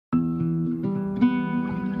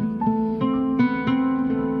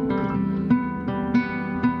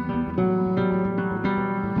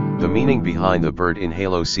meaning behind the bird in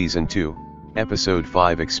Halo Season 2, Episode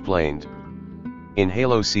 5 explained. In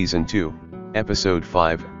Halo Season 2, Episode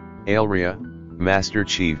 5, Aelria, Master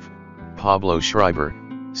Chief, Pablo Schreiber,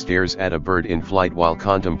 stares at a bird in flight while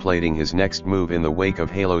contemplating his next move in the wake of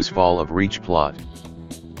Halo's Fall of Reach plot.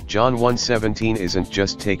 John 1:17 isn't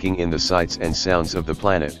just taking in the sights and sounds of the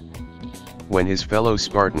planet. When his fellow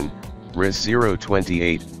Spartan, Riz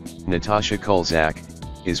 028, Natasha Kulzak,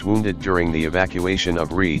 is wounded during the evacuation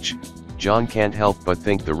of Reach, John can't help but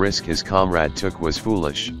think the risk his comrade took was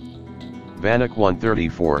foolish. Vanek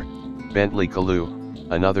 134, Bentley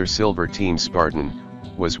Kalu, another Silver Team Spartan,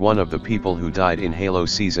 was one of the people who died in Halo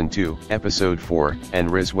Season 2, Episode 4,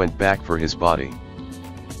 and Riz went back for his body.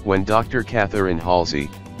 When Dr. Catherine Halsey,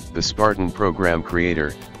 the Spartan program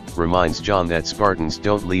creator, reminds John that Spartans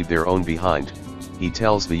don't leave their own behind, he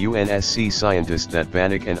tells the UNSC scientist that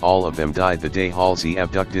Vanek and all of them died the day Halsey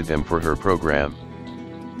abducted them for her program.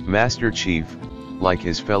 Master Chief, like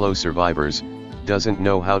his fellow survivors, doesn't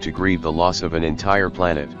know how to grieve the loss of an entire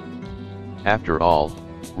planet. After all,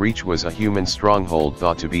 Reach was a human stronghold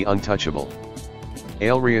thought to be untouchable.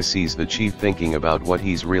 Aelria sees the Chief thinking about what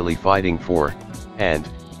he's really fighting for, and,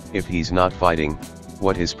 if he's not fighting,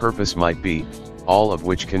 what his purpose might be, all of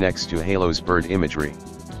which connects to Halo's bird imagery.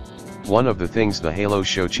 One of the things the Halo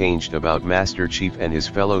show changed about Master Chief and his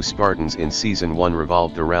fellow Spartans in Season 1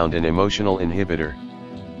 revolved around an emotional inhibitor.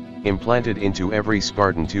 Implanted into every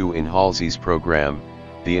Spartan 2 in Halsey's program,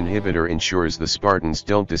 the inhibitor ensures the Spartans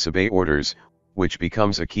don't disobey orders, which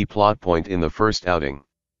becomes a key plot point in the first outing.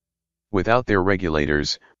 Without their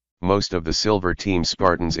regulators, most of the Silver Team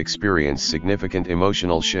Spartans experience significant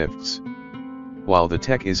emotional shifts. While the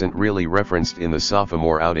tech isn't really referenced in the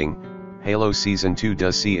sophomore outing, Halo Season 2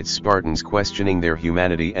 does see its Spartans questioning their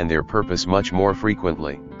humanity and their purpose much more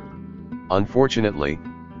frequently. Unfortunately,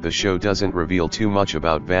 the show doesn't reveal too much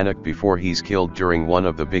about Vanek before he's killed during one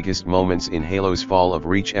of the biggest moments in Halo's Fall of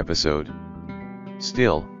Reach episode.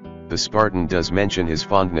 Still, the Spartan does mention his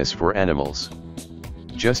fondness for animals.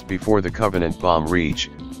 Just before the Covenant bomb Reach,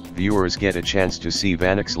 viewers get a chance to see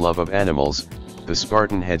Vanek's love of animals. The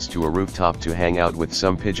Spartan heads to a rooftop to hang out with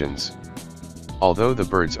some pigeons. Although the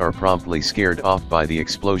birds are promptly scared off by the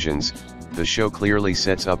explosions, the show clearly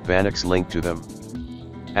sets up Vanek's link to them.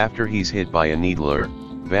 After he's hit by a needler,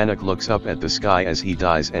 Vanek looks up at the sky as he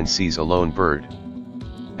dies and sees a lone bird.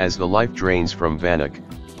 As the life drains from Vanek,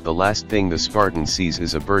 the last thing the Spartan sees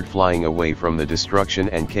is a bird flying away from the destruction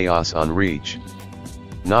and chaos on Reach.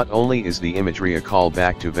 Not only is the imagery a call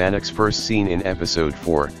back to Vanek's first scene in Episode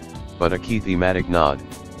 4, but a key thematic nod.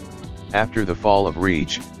 After the fall of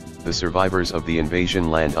Reach, the survivors of the invasion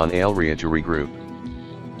land on Aelria to regroup.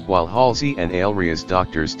 While Halsey and Aelria's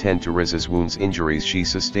doctors tend to Riz's wounds injuries she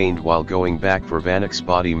sustained while going back for Vanek's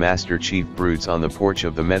body, Master Chief broods on the porch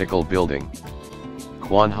of the medical building.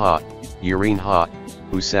 Quan Ha, Yurine Ha,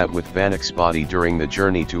 who sat with Vanek's body during the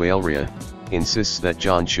journey to Aelria, insists that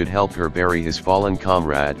John should help her bury his fallen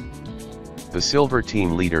comrade. The Silver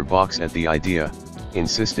Team leader balks at the idea,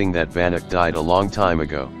 insisting that Vanek died a long time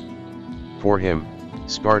ago. For him,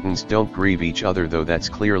 Spartans don't grieve each other, though that's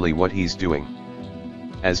clearly what he's doing.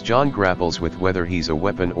 As John grapples with whether he's a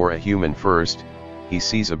weapon or a human first, he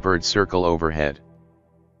sees a bird circle overhead.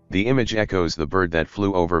 The image echoes the bird that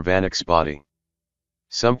flew over Vanek's body.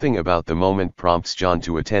 Something about the moment prompts John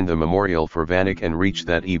to attend the memorial for Vanek and Reach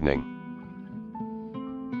that evening.